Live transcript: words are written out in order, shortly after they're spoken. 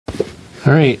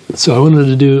All right, so I wanted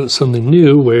to do something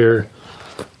new where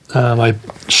I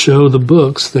show the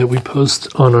books that we post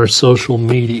on our social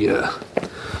media.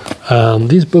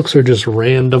 These books are just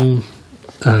random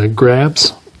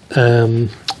grabs.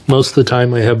 Most of the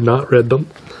time I have not read them,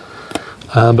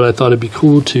 but I thought it'd be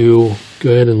cool to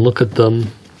go ahead and look at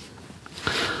them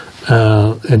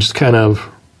and just kind of,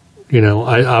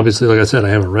 I obviously, like I said, I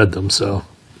haven't read them, so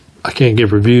I can't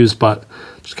give reviews, but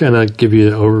just kind of give you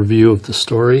an overview of the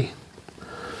story.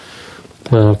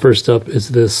 First up is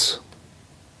this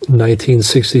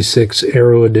 1966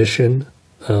 Arrow edition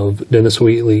of Dennis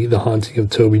Wheatley, The Haunting of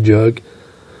Toby Jug,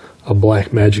 a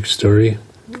black magic story.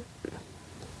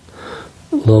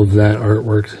 Love that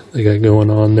artwork they got going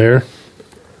on there.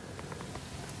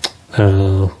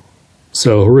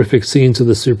 So, horrific scenes of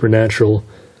the supernatural,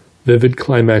 vivid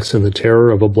climax and the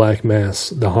terror of a black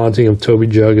mass. The Haunting of Toby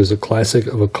Jug is a classic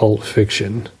of occult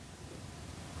fiction.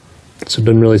 So it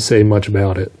doesn't really say much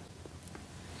about it.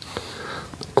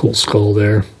 Cool skull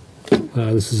there.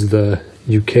 This is the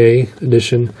UK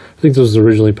edition. I think this was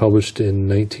originally published in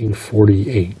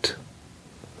 1948.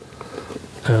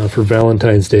 For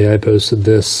Valentine's Day, I posted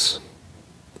this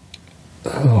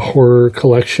horror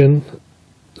collection,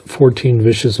 14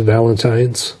 Vicious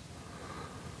Valentines.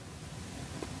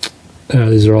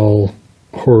 These are all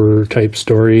horror-type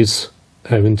stories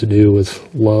having to do with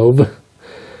love.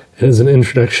 It has an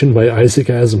introduction by Isaac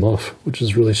Asimov, which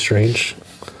is really strange.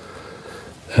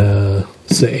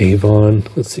 It's the Avon.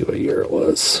 Let's see what year it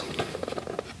was.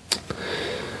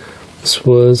 This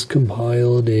was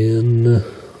compiled in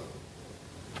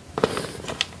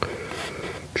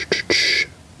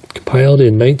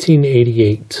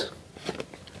 1988.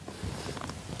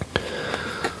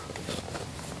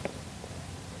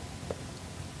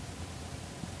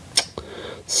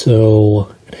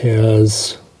 So it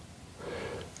has,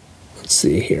 let's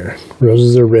see here.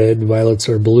 Roses are red, violets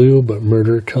are blue, but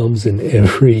murder comes in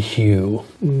every hue.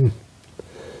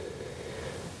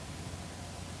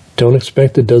 Don't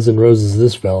expect a dozen roses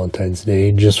this Valentine's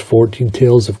Day, just 14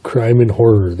 tales of crime and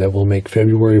horror that will make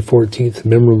February 14th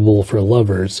memorable for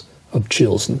lovers of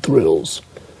chills and thrills.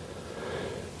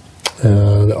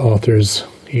 The authors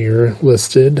here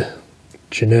listed: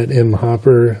 Jeanette M.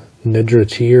 Hopper, Nedra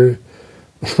Tier.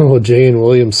 Oh, Jane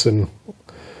Williamson,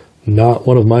 not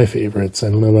one of my favorites.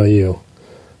 I don't know about you.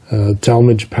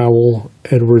 Talmadge Powell,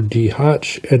 Edward D.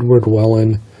 Hotch, Edward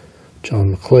Wellen,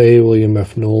 John McClay, William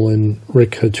F. Nolan,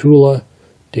 Rick Hatula,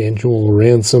 Daniel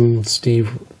Ransom,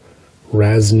 Steve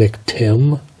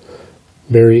Raznick-Tim,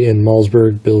 Barry N.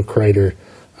 Malzberg, Bill Kreider.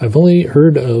 I've only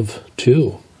heard of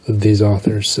 2 of these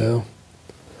authors, so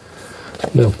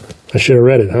no, I should have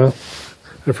read it, huh?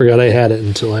 I forgot I had it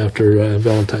until after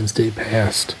Valentine's Day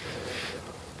passed.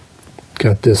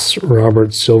 Got this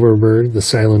Robert Silverberg, The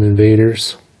Silent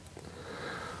Invaders.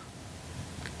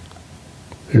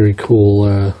 Very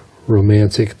cool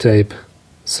romantic type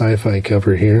sci-fi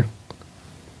cover here.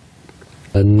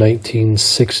 A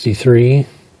 1963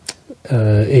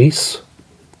 Ace.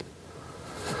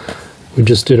 We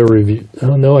just did a review.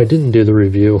 Oh, no, I didn't do the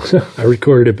review. I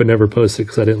recorded it but never posted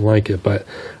because I didn't like it. But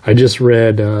I just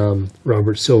read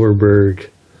Robert Silverberg,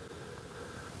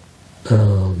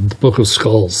 The Book of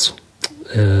Skulls.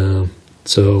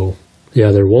 So,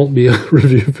 yeah, there won't be a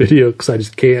review video because I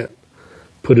just can't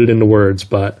put it into words.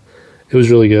 But it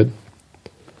was really good.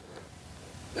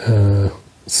 Let's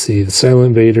see. The Silent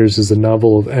Invaders is a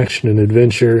novel of action and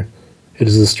adventure. It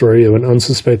is the story of an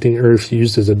unsuspecting Earth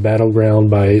used as a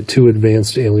battleground by 2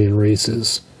 advanced alien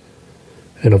races,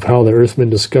 and of how the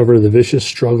Earthmen discover the vicious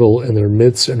struggle in their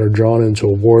midst and are drawn into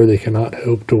a war they cannot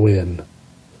hope to win.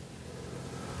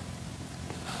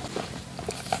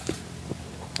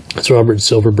 It's Robert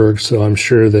Silverberg, so I'm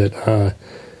sure that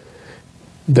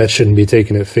that shouldn't be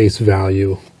taken at face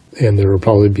value, and there will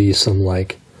probably be some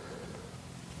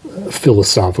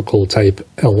philosophical type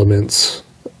elements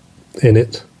in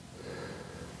it.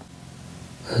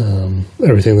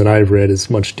 Everything that I've read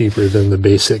is much deeper than the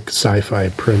basic sci-fi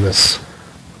premise.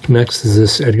 Next is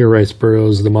this Edgar Rice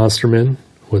Burroughs' The Monster Men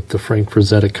with the Frank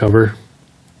Frazetta cover.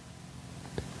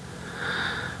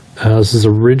 This is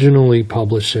originally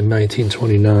published in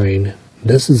 1929.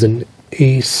 This is an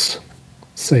Ace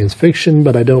science fiction,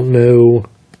 but I don't know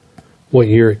what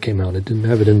year it came out. It didn't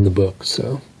have it in the book,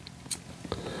 so...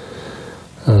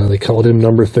 They called him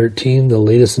Number 13, the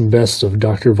latest and best of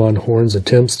Dr. Von Horn's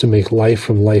attempts to make life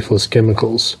from lifeless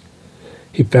chemicals.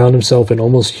 He found himself an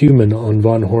almost human on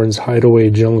Von Horn's hideaway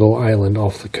jungle island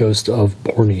off the coast of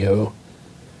Borneo.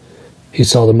 He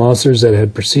saw the monsters that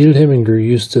had preceded him and grew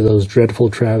used to those dreadful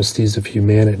travesties of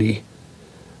humanity.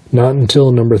 Not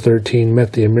until number 13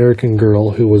 met the American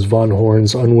girl who was Von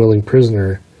Horn's unwilling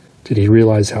prisoner did he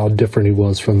realize how different he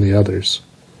was from the others.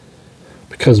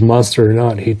 Because monster or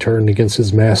not, he turned against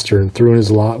his master and threw in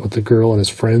his lot with the girl and his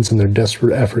friends in their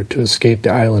desperate effort to escape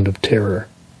the island of terror.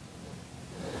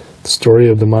 The story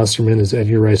of the Monster Men is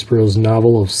Edgar Rice Burroughs'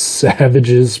 novel of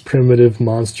savages, primitive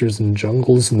monsters, and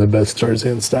jungles in the best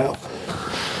Tarzan style.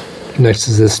 Next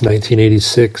is this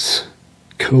 1986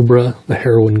 Cobra, The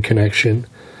Heroin Connection,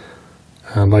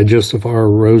 by Joseph R.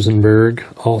 Rosenberg,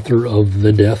 author of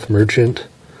The Death Merchant.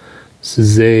 This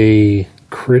is a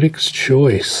Critics'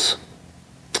 Choice.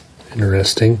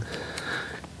 Interesting.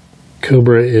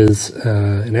 Cobra is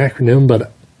an acronym,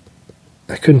 but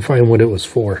I couldn't find what it was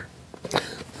for.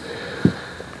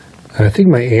 I think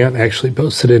my aunt actually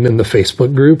posted it in the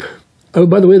Facebook group. Oh,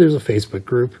 by the way, there's a Facebook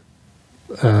group.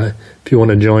 If you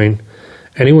want to join,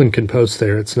 anyone can post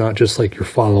there. It's not just like you're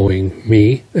following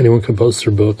me. Anyone can post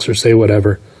their books or say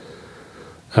whatever.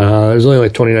 There's only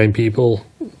like 29 people,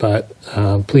 but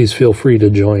please feel free to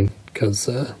join, because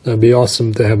that'd be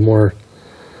awesome to have more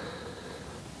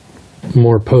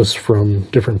posts from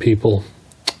different people.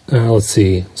 Let's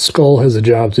see. Skull has a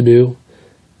job to do.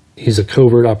 He's a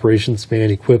covert operations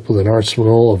man equipped with an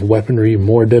arsenal of weaponry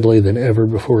more deadly than ever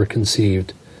before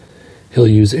conceived. He'll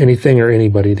use anything or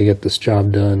anybody to get this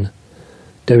job done.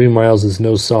 Debbie Miles is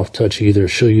no soft touch either.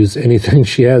 She'll use anything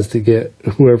she has to get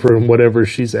whoever and whatever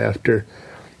she's after.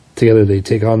 Together they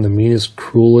take on the meanest,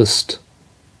 cruelest,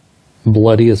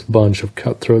 bloodiest bunch of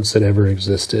cutthroats that ever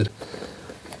existed.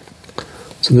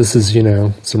 So this is, you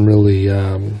know, some really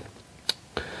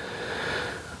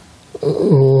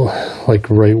like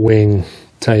right-wing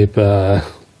type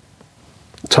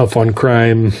tough on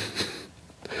crime,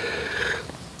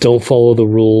 don't follow the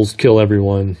rules, kill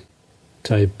everyone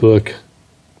type book.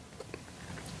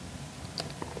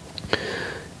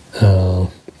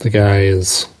 The guy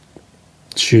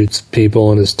shoots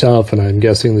people and is tough, and I'm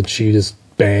guessing that she just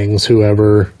bangs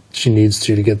whoever she needs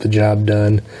to get the job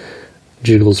done,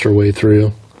 jiggles her way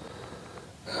through.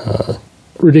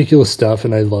 Ridiculous stuff,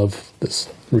 and I love this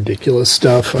ridiculous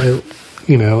stuff.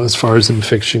 You know, as far as in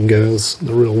fiction goes,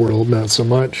 the real world, not so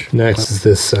much. Next is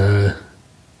this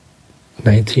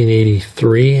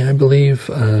 1983, I believe,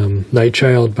 Night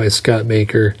Child by Scott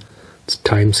Baker. It's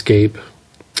Timescape,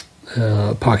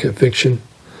 pocket fiction.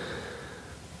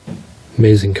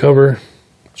 Amazing cover,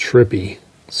 trippy,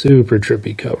 super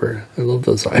trippy cover. I love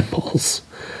those eyeballs.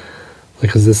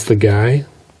 Like, is this the guy?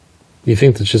 You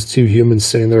think that's just two humans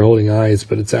sitting there holding eyes,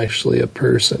 but it's actually a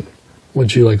person.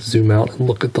 Once you like zoom out and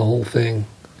look at the whole thing.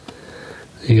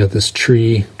 You got this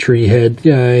tree head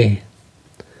guy,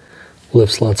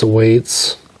 lifts lots of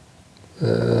weights.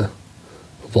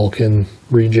 Vulcan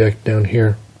reject down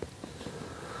here.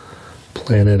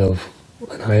 Planet of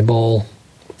an eyeball.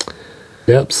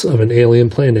 Depths of an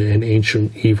alien planet and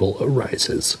ancient evil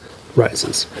rises.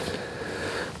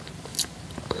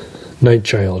 Night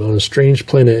Child. On a strange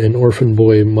planet, an orphan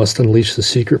boy must unleash the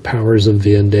secret powers of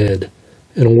the undead.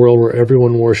 In a world where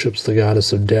everyone worships the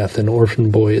goddess of death, an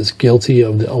orphan boy is guilty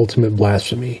of the ultimate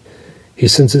blasphemy. He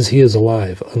senses he is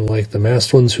alive, unlike the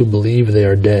masked ones who believe they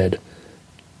are dead.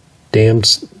 Damned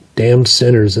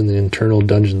sinners in the internal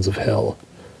dungeons of hell.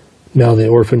 Now the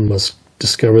orphan must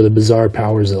discover the bizarre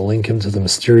powers that link him to the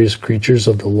mysterious creatures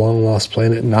of the long-lost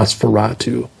planet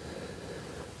Nosferatu.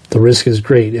 The risk is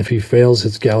great. If he fails,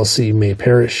 his galaxy may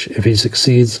perish. If he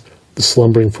succeeds, the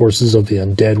slumbering forces of the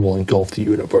undead will engulf the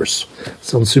universe.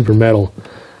 Sounds super metal.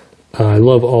 I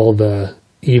love all the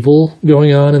evil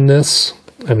going on in this.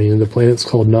 I mean, the planet's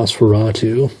called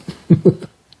Nosferatu.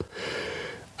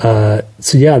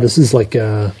 So yeah, this is like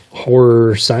a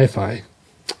horror sci-fi.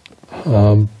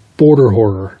 Border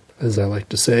horror, as I like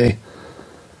to say.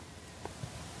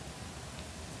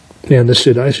 Man, I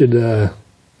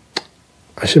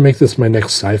should make this my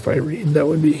next sci-fi read. That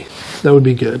would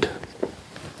be good.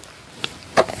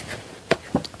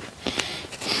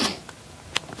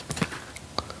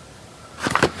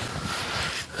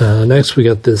 Next, we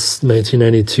got this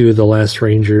 1992 The Last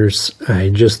Rangers. I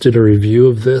just did a review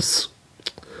of this.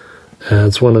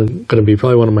 It's going to be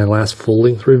probably one of my last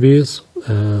full-length reviews,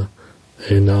 and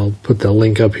I'll put the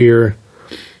link up here.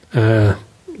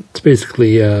 It's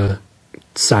basically a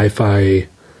sci-fi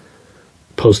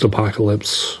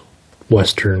post-apocalypse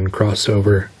Western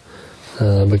crossover.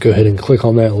 But go ahead and click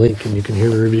on that link and you can hear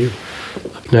the review.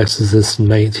 Up next is this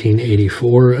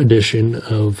 1984 edition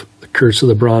of The Curse of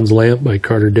the Bronze Lamp by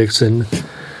Carter Dixon,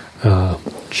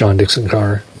 John Dixon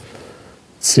Carr.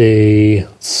 It's a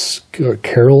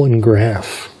Carroll and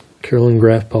Graf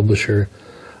publisher.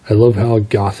 I love how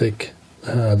gothic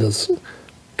this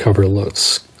cover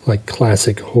looks. like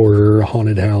classic horror,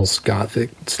 haunted house, gothic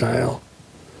style.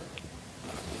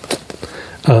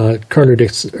 John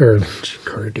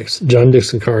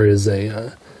Dixon Carr is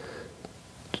a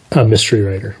mystery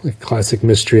writer, like classic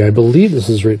mystery. I believe this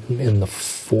is written in the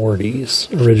 40s,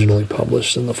 originally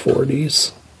published in the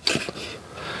 40s.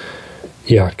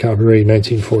 Yeah, copyright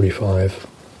 1945.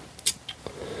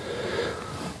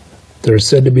 There is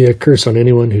said to be a curse on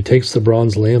anyone who takes the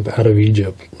bronze lamp out of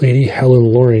Egypt. Lady Helen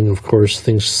Loring, of course,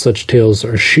 thinks such tales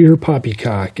are sheer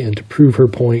poppycock, and to prove her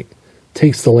point,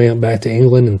 takes the lamp back to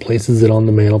England and places it on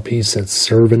the mantelpiece at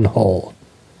Servan Hall.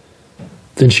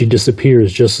 Then she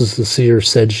disappears just as the seer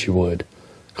said she would.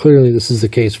 Clearly this is the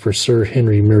case for Sir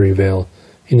Henry Merivale,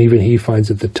 and even he finds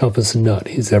it the toughest nut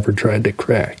he's ever tried to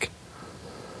crack.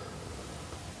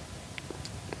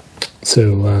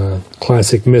 So,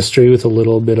 classic mystery with a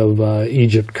little bit of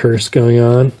Egypt curse going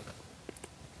on.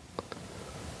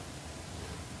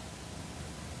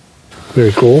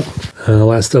 Very cool.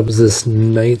 Last up is this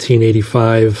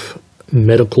 1985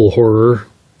 medical horror,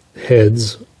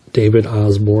 Heads, David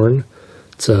Osborne.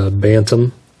 It's a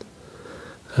Bantam.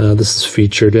 This is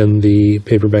featured in the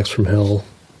Paperbacks from Hell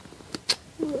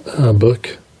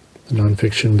book, the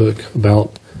nonfiction book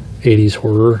about 80s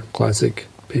horror, classic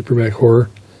paperback horror.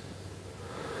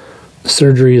 The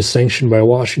surgery is sanctioned by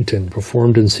Washington,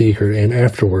 performed in secret, and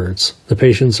afterwards, the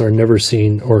patients are never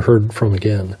seen or heard from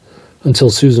again, until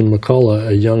Susan McCullough,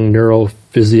 a young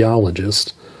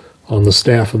neurophysiologist on the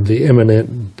staff of the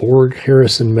eminent Borg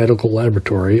Harrison Medical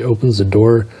Laboratory, opens a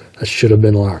door that should have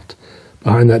been locked.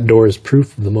 Behind that door is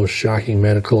proof of the most shocking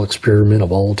medical experiment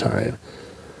of all time.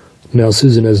 Now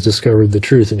Susan has discovered the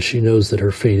truth, and she knows that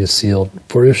her fate is sealed.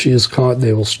 For if she is caught,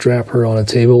 they will strap her on a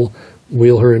table,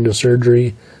 wheel her into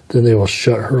surgery, then they will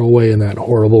shut her away in that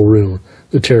horrible room,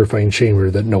 the terrifying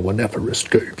chamber that no one ever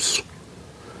escapes.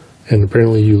 And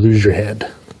apparently you lose your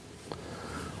head.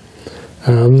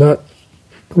 I'm not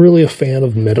really a fan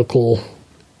of medical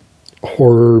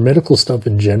horror, medical stuff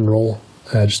in general.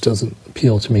 It just doesn't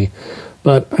appeal to me.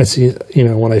 But I see,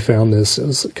 when I found this, it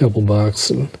was a couple bucks,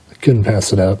 and I couldn't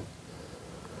pass it up.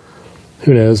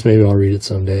 Who knows, maybe I'll read it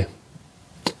someday.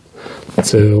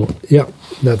 So, yeah,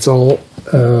 that's all.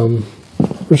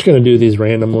 We're just going to do these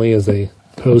randomly as I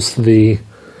post the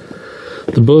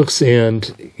books, and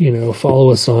follow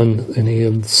us on any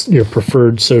of your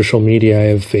preferred social media. I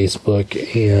have Facebook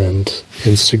and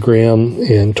Instagram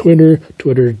and Twitter.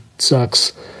 Twitter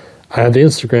sucks. The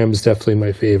Instagram is definitely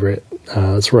my favorite.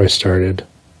 That's where I started.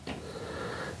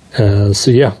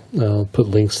 So yeah, I'll put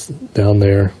links down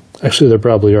there. Actually, they're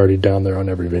probably already down there on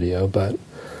every video, but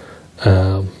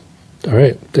all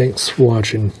right, thanks for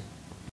watching.